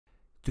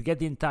To get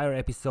the entire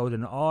episode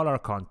and all our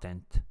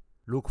content,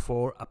 look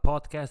for A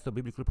Podcast of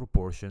Biblical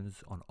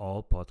Proportions on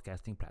all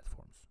podcasting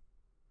platforms.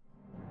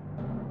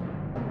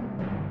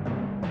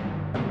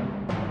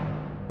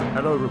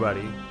 Hello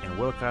everybody, and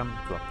welcome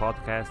to A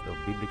Podcast of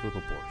Biblical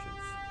Proportions.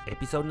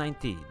 Episode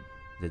 19,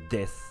 The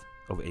Death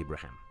of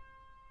Abraham.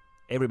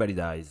 Everybody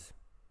dies,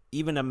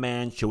 even a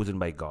man chosen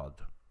by God.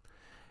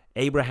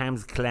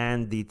 Abraham's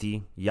clan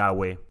deity,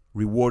 Yahweh,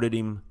 rewarded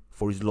him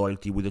for his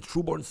loyalty with a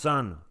trueborn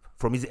son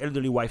from his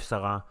elderly wife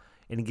Sarah,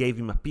 and gave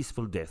him a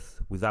peaceful death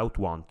without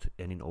want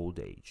and in old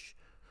age.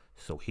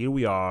 So here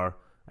we are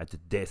at the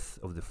death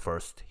of the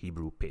first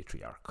Hebrew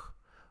patriarch,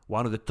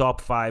 one of the top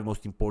 5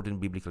 most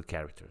important biblical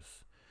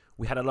characters.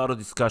 We had a lot of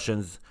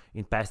discussions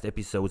in past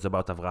episodes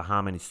about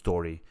Abraham and his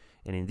story,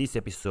 and in this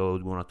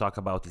episode we want to talk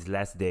about his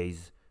last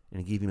days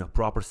and give him a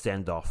proper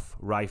send-off,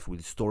 rife with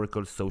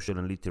historical, social,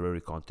 and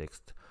literary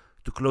context,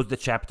 to close the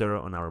chapter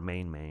on our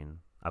main man,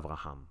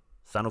 Abraham,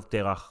 son of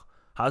Terach,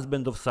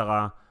 husband of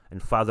Sarah,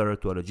 and father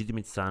to a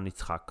legitimate son,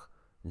 Yitzchak,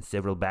 and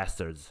several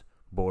bastards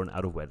born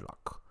out of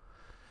wedlock.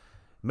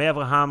 May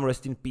Abraham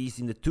rest in peace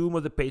in the tomb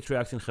of the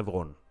patriarchs in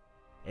Hebron.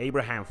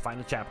 Abraham,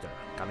 final chapter,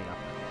 coming up.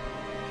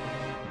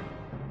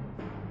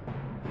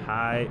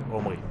 Hi,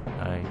 Omri.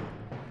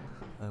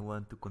 I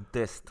want to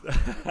contest.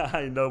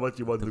 I know what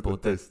you want to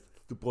protest.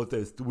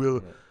 protest.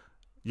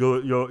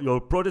 Your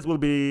protest will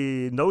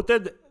be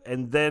noted,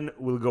 and then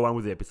we'll go on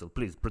with the episode.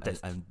 Please,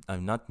 protest.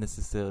 I'm not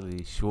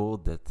necessarily sure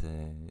that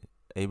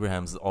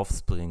Abraham's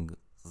offspring,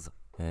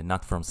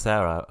 not from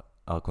Sarah,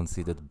 are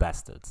considered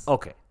bastards.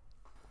 Okay.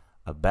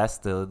 A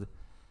bastard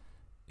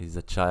is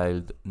a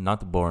child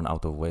not born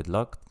out of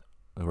wedlock,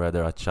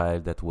 rather a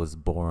child that was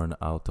born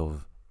out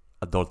of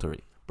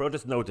adultery.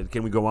 Protest noted.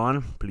 Can we go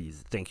on?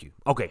 Please. Thank you.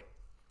 Okay.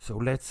 So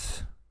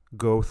let's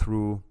go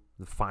through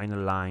the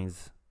final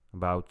lines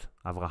about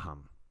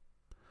Abraham.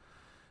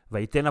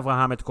 ויתן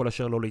אברהם את כל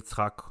אשר לו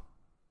ליצחק.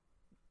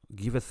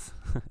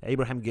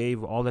 Abraham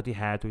gave all that he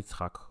had to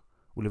יצחק.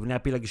 ולבני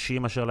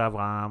הפילגשים אשר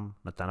לאברהם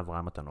נתן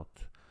אברהם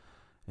מתנות.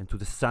 And to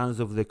the sons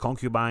of the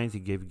concubines he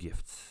gave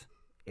gifts.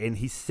 And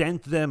he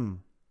sent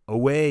them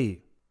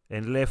away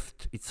and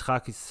left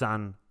Yitzchak his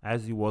son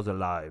as he was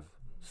alive.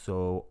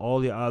 So all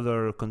the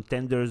other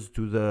contenders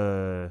to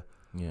the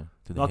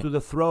not to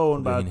the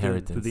throne, but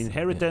to the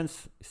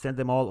inheritance, sent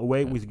them all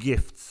away with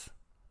gifts.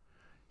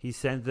 He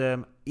sent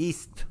them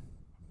east,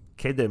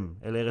 Kedem,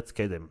 El Eretz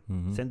Kedem,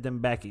 sent them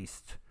back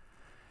east.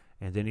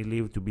 And then he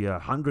lived to be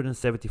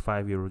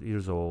 175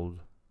 years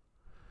old.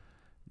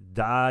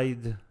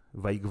 Died,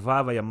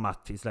 Vayigva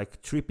Vayamat. It's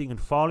like tripping and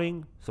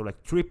falling. So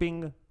like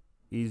tripping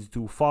is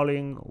to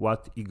falling,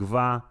 what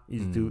Igva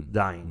is to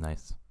dying.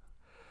 Nice.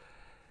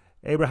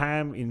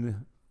 Abraham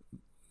in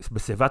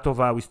B'Seva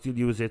Tova, we still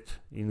use it.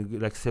 In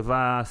like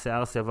Seva,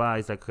 Se'ar Seva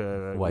is like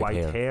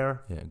white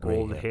hair,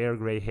 old hair,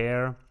 gray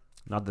hair.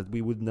 Not that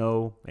we would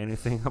know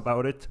anything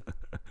about it.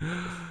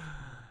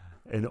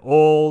 And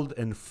old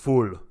and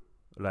full,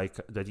 like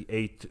that he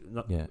ate.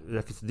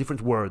 Like it's a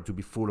different word to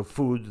be full of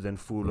food than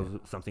full of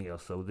something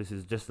else. So this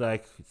is just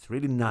like, it's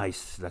really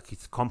nice, like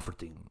it's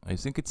comforting. I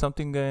think it's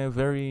something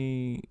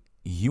very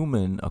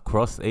human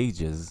across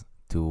ages.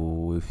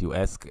 If you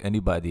ask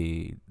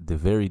anybody the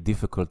very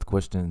difficult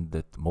question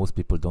that most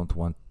people don't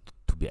want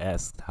to be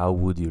asked, how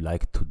would you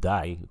like to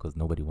die? Because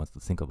nobody wants to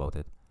think about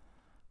it.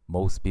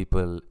 Most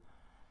people,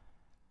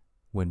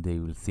 when they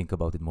will think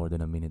about it more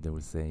than a minute, they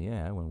will say,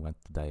 I want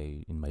to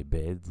die in my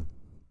bed,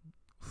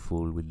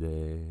 full with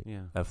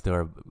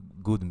after a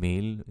good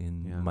meal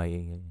in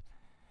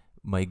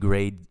my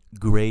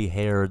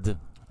gray-haired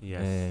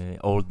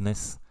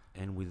oldness.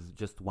 And with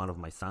just one of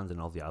my sons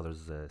and all the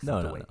others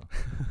sent away.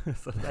 No.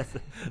 So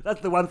that's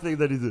the one thing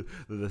that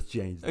has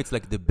changed. It's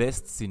like the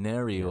best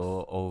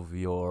scenario of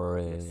your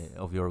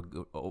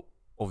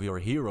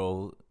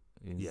hero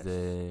is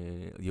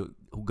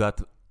who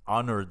got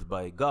honored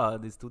by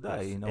God is to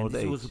die in old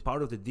age. And this was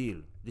part of the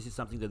deal. This is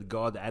something that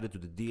God added to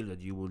the deal,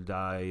 that you will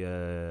die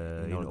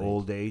in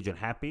old age and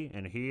happy.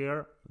 And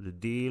here the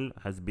deal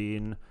has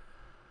been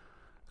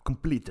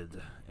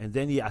completed. And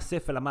then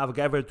Yasef El Amav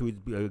gathered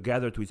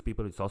to his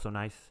people. It's also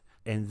nice.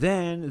 And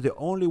then the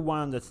only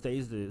one that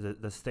stays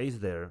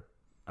there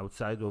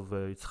outside of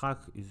Yitzchak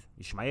is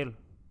Ishmael.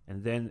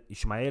 And then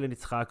Ishmael and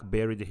Yitzchak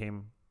buried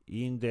him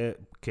in the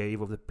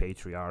cave of the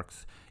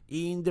patriarchs,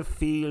 in the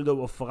field of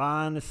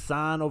Ophran,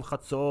 son of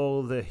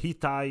Chatzor, the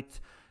Hittite,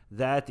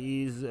 that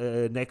is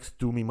next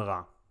to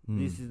Mimra.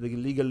 This is the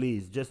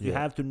legalese. Just you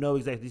have to know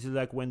exactly. This is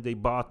like when they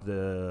bought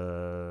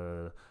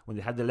when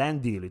they had the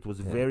land deal. It was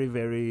very,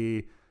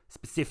 very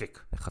specific.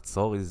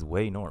 Chatzor is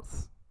way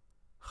north.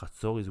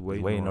 Chatzor is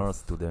way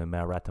north to the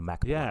Me'arat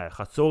HaMakpah. Yeah,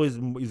 Chatzor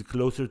is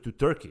closer to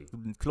Turkey.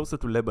 Closer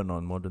to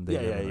Lebanon, modern day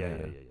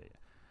Lebanon.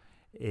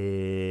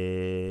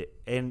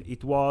 And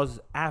it was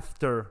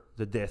after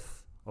the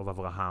death of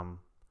Abraham,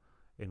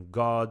 and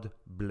God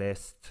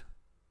blessed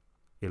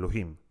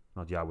Elohim,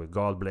 not Yahweh.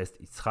 God blessed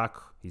Yitzchak,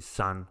 his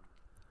son,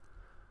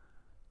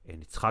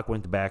 and Yitzchak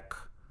went back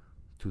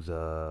to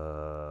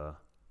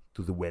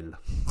to the well,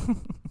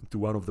 to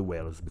one of the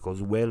wells,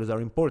 because wells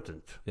are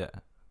important Yeah.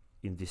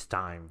 in this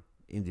time,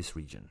 in this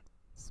region.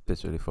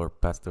 Especially for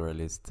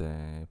pastoralist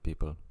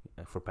people.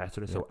 For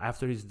pastor. Yeah. So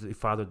after his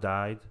father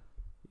died,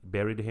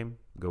 buried him,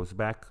 goes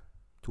back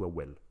to a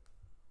well.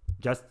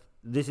 Just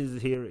this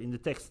is here in the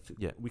text.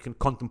 Yeah. We can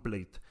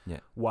contemplate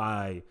Yeah.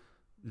 why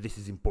this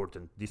is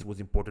important. This was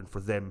important for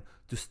them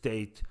to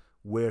state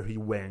where he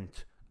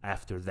went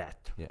after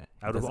that. Yeah.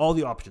 Out of all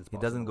the options, He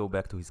doesn't go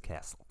back to his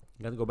castle.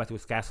 He doesn't go back to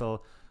his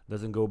castle.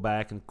 Doesn't go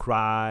back and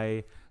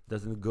cry.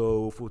 Doesn't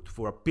go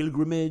for a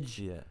pilgrimage.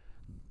 Yeah.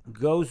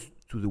 Goes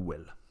to the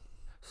well.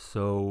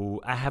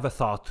 So I have a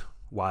thought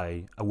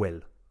why a well.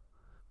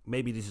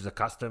 Maybe this is a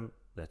custom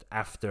that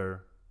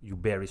after you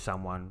bury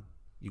someone,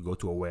 you go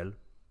to a well.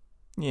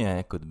 Yeah,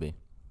 it could be.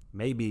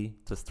 Maybe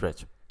It's a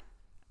stretch.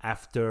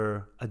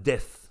 after a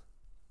death,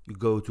 you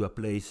go to a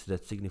place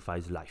that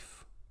signifies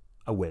life.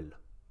 A well.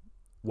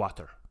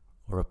 Water.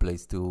 Or a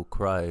place to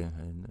cry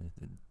and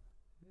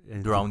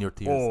And drown your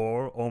tears.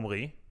 Or,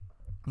 Omri,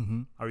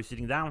 Mm-hmm. are you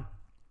sitting down?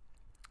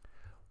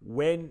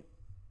 When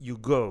you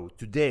go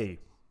today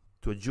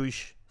to a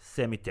Jewish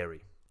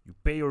cemetery, you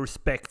pay your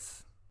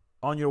respects.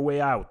 On your way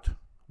out,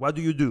 what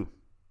do?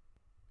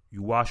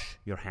 You wash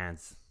your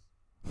hands.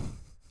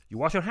 You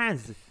wash your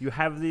hands. You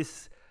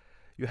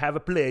have a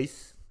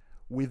place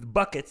with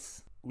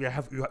buckets. You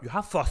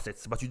have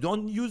faucets, but you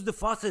don't use the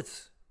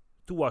faucets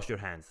to wash your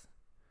hands.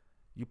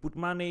 You put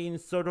money in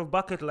sort of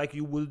bucket like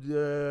you would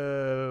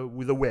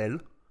with a well,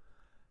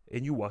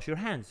 and you wash your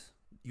hands.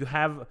 You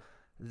have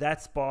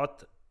that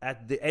spot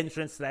at the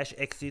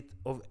entrance/exit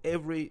of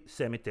every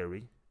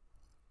cemetery.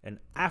 And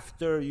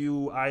after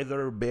you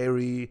either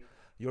bury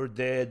your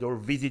dead or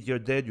visit your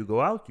dead, you go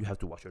out, you have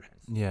to wash your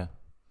hands. Yeah.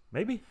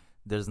 Maybe.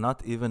 There's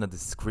not even a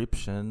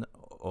description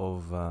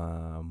of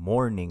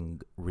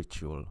mourning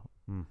ritual.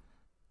 Mm.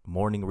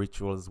 Mourning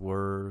rituals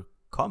were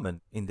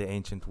common in the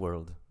ancient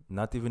world.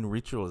 Not even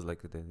rituals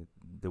like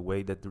the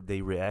way that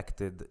they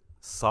reacted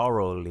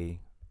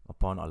sorrowfully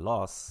upon a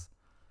loss,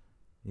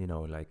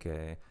 like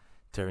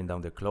tearing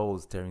down their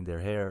clothes, tearing their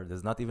hair.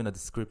 There's not even a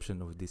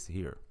description of this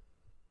here.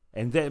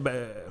 And then,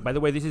 by the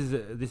way, this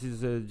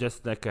is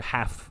just like a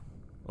half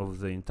of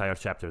the entire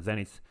chapter. Then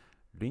it's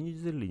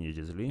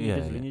lineages,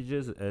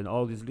 and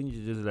all these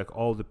lineages, like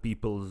all the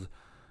peoples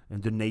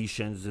and the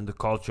nations and the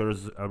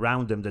cultures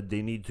around them that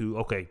they need to.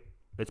 Okay,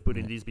 let's put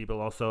in these people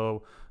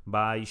also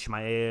by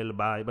Ishmael,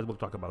 but we'll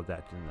talk about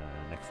that in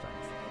next time.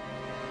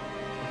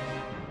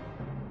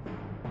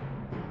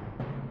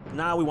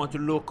 Now we want to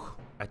look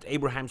at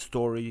Abraham's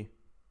story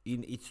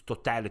in its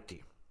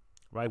totality,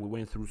 right? We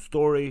went through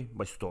story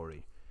by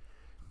story.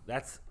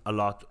 That's a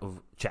lot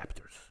of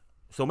chapters.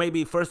 So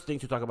maybe first thing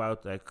to talk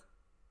about, like,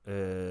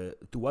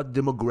 to what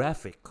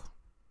demographic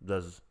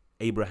does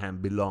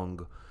Abraham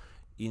belong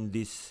in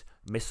this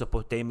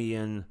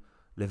Mesopotamian,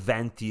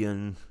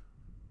 Levantian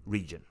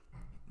region?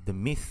 The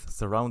myth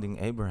surrounding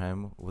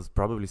Abraham was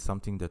probably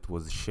something that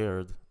was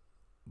shared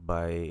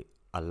by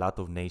a lot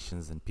of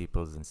nations and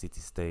peoples and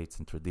city-states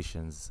and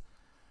traditions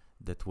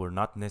that were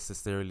not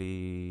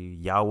necessarily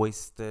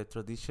Yahweh's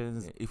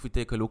traditions. If we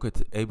take a look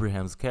at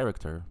Abraham's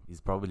character,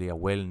 he's probably a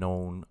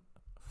well-known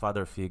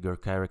father figure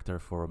character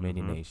for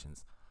many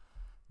nations.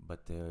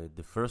 But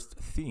the first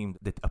theme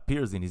that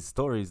appears in his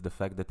story is the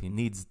fact that he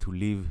needs to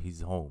leave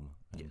his home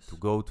and to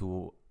go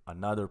to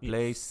another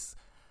place.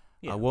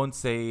 I won't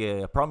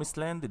say a promised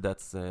land,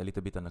 that's a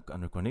little bit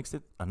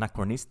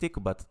anachronistic,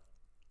 but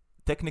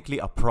technically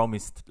a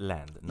promised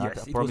land, not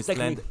a promised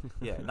land.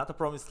 Not a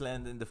promised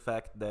land in the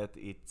fact that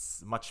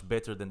it's much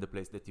better than the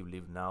place that you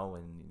live now,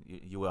 and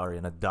you are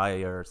in a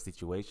dire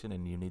situation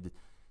and you need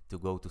to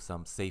go to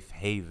some safe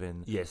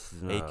haven,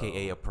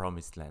 aka a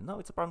promised land. No,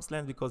 it's a promised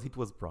land because it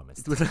was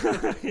promised.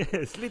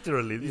 Yes,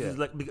 literally. This is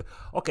like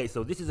okay.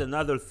 So this is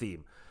another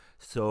theme.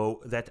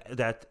 So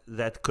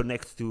that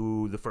connects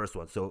to the first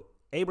one. So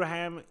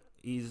Abraham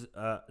is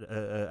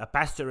a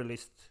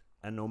pastoralist,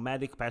 a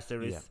nomadic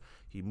pastoralist. Yeah.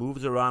 He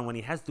moves around. When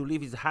he has to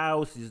leave his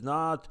house, he's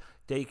not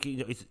taking,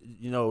 it's,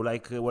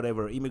 like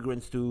whatever,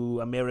 immigrants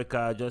to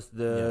America, just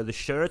the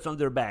shirts on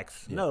their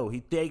backs. Yeah. No,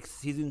 he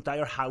takes his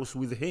entire house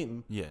with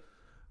him. Yeah.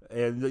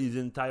 And his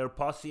entire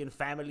posse and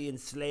family and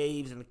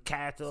slaves and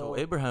cattle. So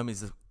Abraham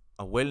is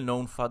a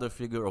well-known father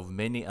figure of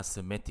many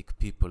Asemitic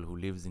people who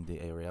lives in the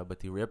area,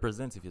 but he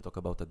represents, if you talk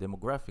about a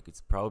demographic,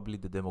 it's probably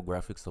the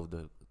demographics of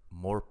the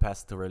more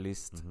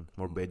pastoralist,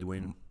 more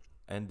Bedouin.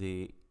 And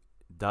he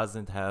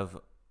doesn't have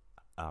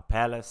a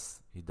palace,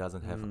 he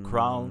doesn't have a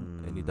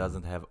crown, and he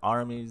doesn't have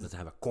armies. Doesn't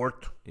have a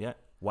court. Yeah.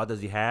 What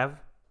does he have?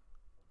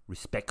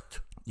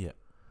 Respect. Yeah.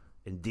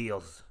 And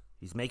deals.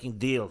 He's making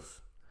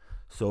deals.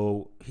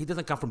 So he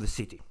doesn't come from the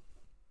city.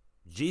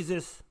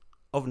 Jesus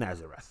of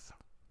Nazareth.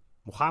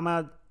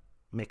 Muhammad,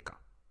 Mecca.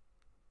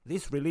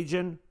 This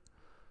religion,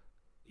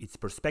 its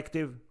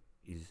perspective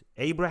is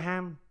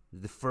Abraham,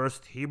 the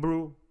first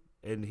Hebrew,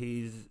 and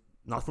he's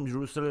not from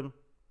Jerusalem.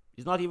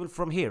 He's not even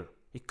from here.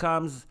 He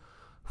comes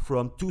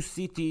from two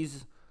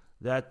cities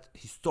that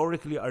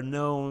historically are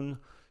known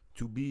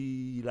to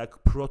be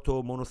like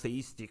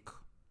proto-monotheistic.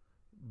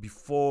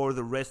 before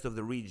the rest of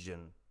the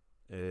region,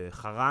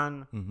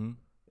 Haran Mm-hmm.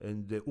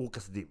 and Ur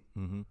Kasdim.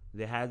 Mm-hmm.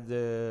 They had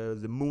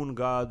the moon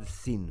god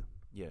Sin.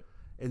 Yeah.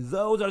 And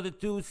those are the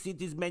two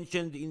cities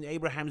mentioned in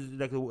Abraham's,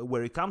 like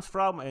where he comes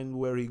from and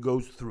where he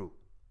goes through.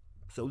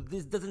 So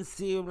this doesn't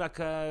seem like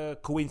a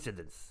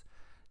coincidence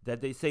that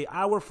they say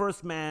our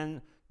first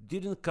man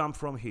didn't come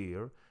from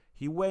here.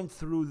 He went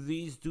through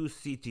these two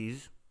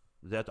cities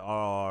that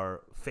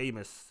are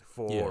famous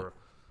for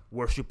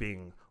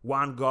worshipping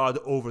one god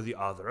over the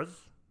others.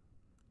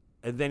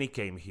 And then he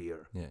came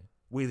here Yeah.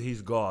 with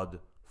his god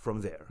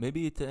from there.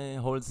 Maybe it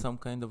holds some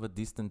kind of a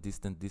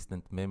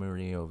distant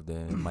memory of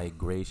the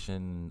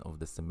migration of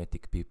the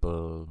Semitic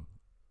people,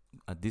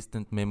 a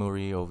distant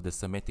memory of the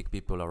Semitic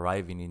people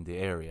arriving in the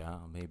area.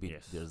 Maybe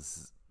Yes.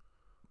 there's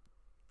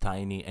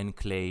tiny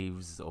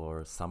enclaves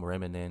or some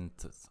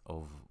remnant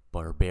of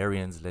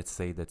barbarians, let's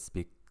say, that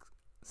speak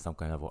some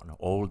kind of an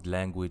old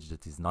language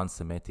that is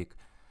non-Semitic,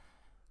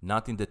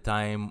 not in the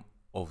time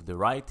of the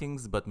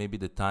writings, but maybe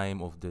the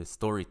time of the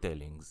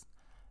storytellings.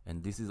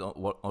 And this is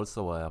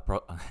also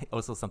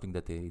also something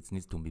that it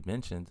needs to be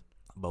mentioned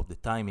about the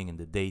timing and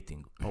the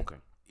dating. Okay.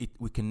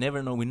 We can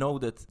never know. We know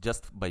that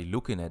just by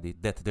looking at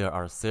it, that there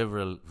are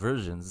several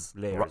versions,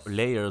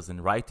 layers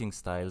and writing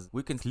styles.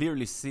 We can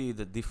clearly see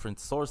the different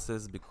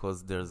sources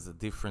because there's a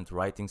different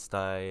writing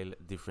style,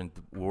 different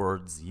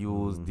words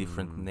used,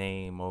 different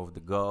name of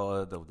the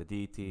god, of the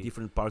deity.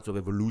 Different parts of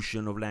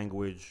evolution of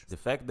language. The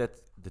fact that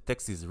the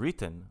text is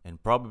written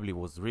and probably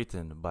was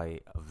written by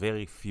a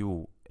very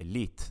few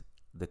elite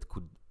that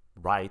could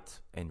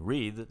write and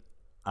read,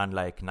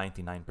 unlike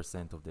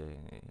 99% of the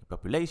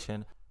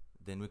population,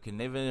 then we can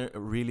never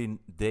really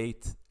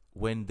date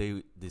when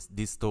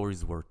these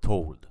stories were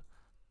told.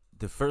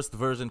 The first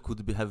version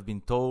could have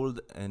been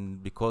told,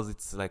 and because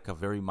it's like a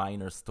very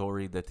minor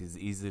story that is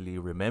easily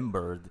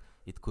remembered,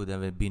 it could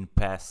have been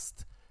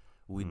passed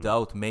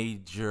without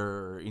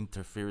major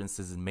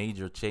interferences and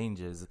major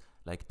changes,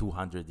 like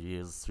 200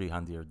 years,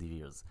 300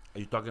 years. Are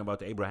you talking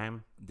about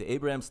Abraham? The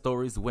Abraham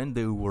stories, when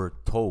they were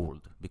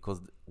told, because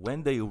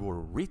when they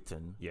were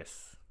written,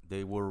 Yes.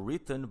 they were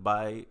written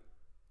by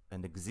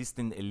an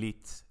existing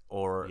elite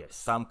or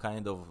some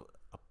kind of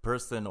a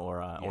person or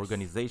an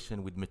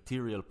organization with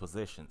material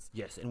possessions.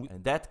 Yes,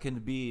 and that can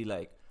be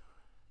like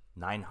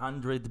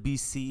 900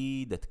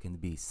 BCE, that can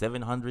be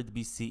 700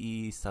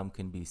 BCE, some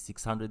can be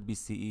 600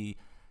 BCE,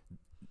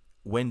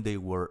 when they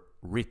were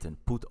written,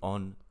 put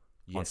on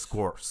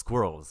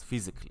scrolls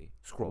physically.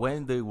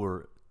 When they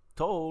were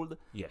told,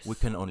 we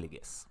can only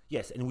guess.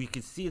 Yes, and we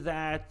can see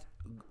that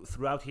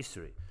throughout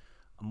history.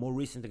 A more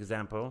recent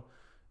example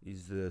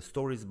is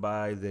stories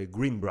by the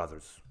Grimm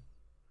brothers.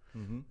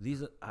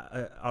 These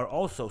are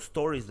also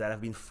stories that have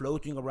been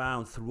floating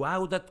around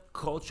throughout that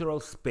cultural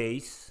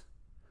space,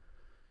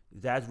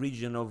 that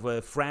region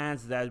of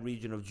France, that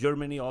region of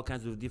Germany, all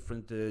kinds of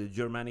different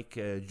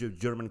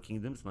German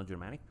kingdoms, not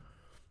Germanic,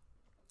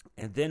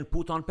 and then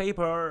put on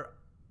paper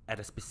at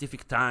a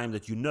specific time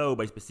that you know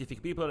by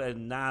specific people,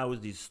 and now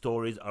these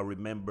stories are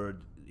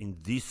remembered in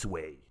this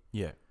way.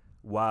 Yeah.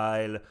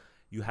 While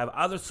you have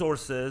other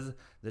sources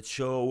that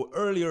show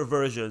earlier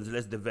versions,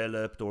 less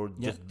developed or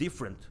just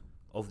different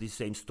of these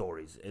same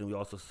stories. And we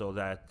also saw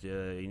that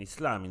in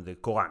Islam, in the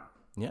Quran.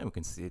 Yeah, we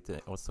can see it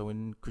also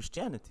in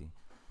Christianity.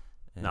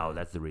 No,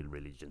 that's the real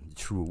religion.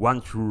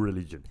 One true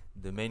religion.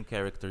 The main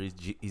character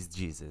is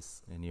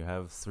Jesus. And you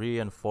have 3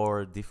 and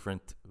 4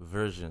 different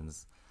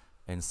versions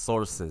and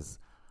sources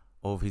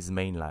of his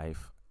main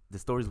life. The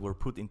stories were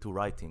put into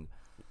writing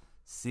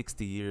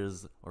 60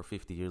 years or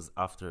 50 years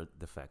after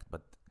the fact.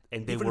 But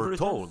and they were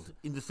told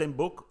in the same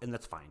book, and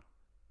that's fine.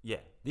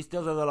 Yeah. This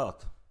tells us a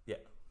lot. Yeah.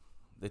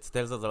 It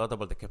tells us a lot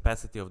about the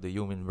capacity of the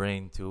human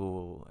brain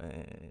to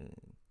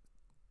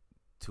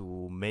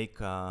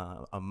make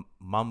a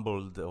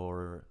mumbled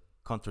or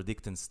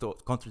contradicting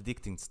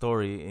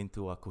story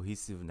into a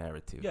cohesive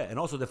narrative. Yeah, and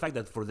also the fact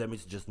that for them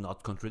it's just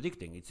not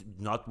contradicting. It's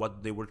not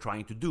what they were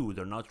trying to do.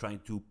 They're not trying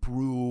to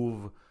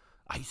prove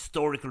a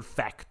historical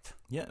fact.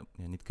 Yeah,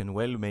 and it can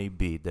well may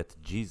be that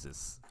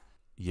Jesus,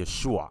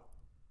 Yeshua,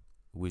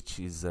 which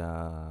is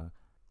a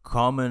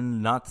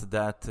common, not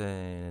that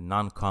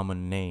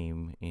non-common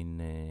name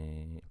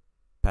in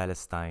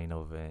Palestine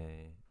of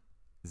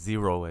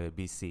 0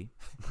 BC,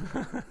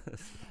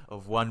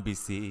 of 1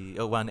 BC,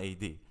 1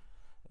 AD.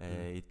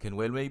 It can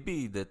well may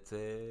be that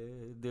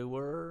there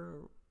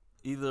were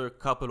either a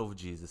couple of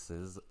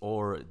Jesuses,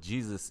 or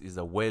Jesus is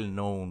a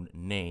well-known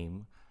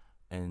name,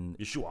 and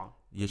Yeshua.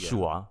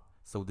 Yeah.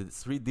 So the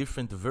 3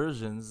 different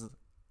versions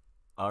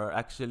are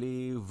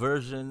actually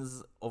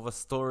versions of a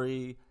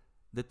story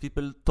that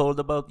people told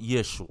about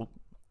Yeshu,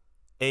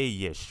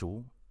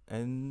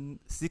 and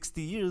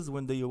 60 years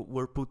when they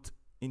were put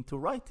into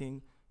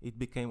writing, it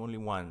became only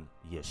one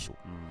Yeshu.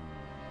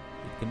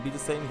 It can be the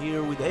same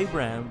here with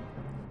Abraham.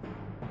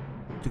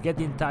 To get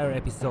the entire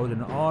episode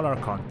and all our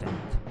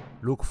content,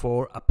 look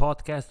for A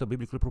Podcast of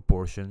Biblical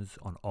Proportions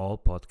on all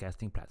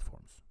podcasting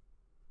platforms.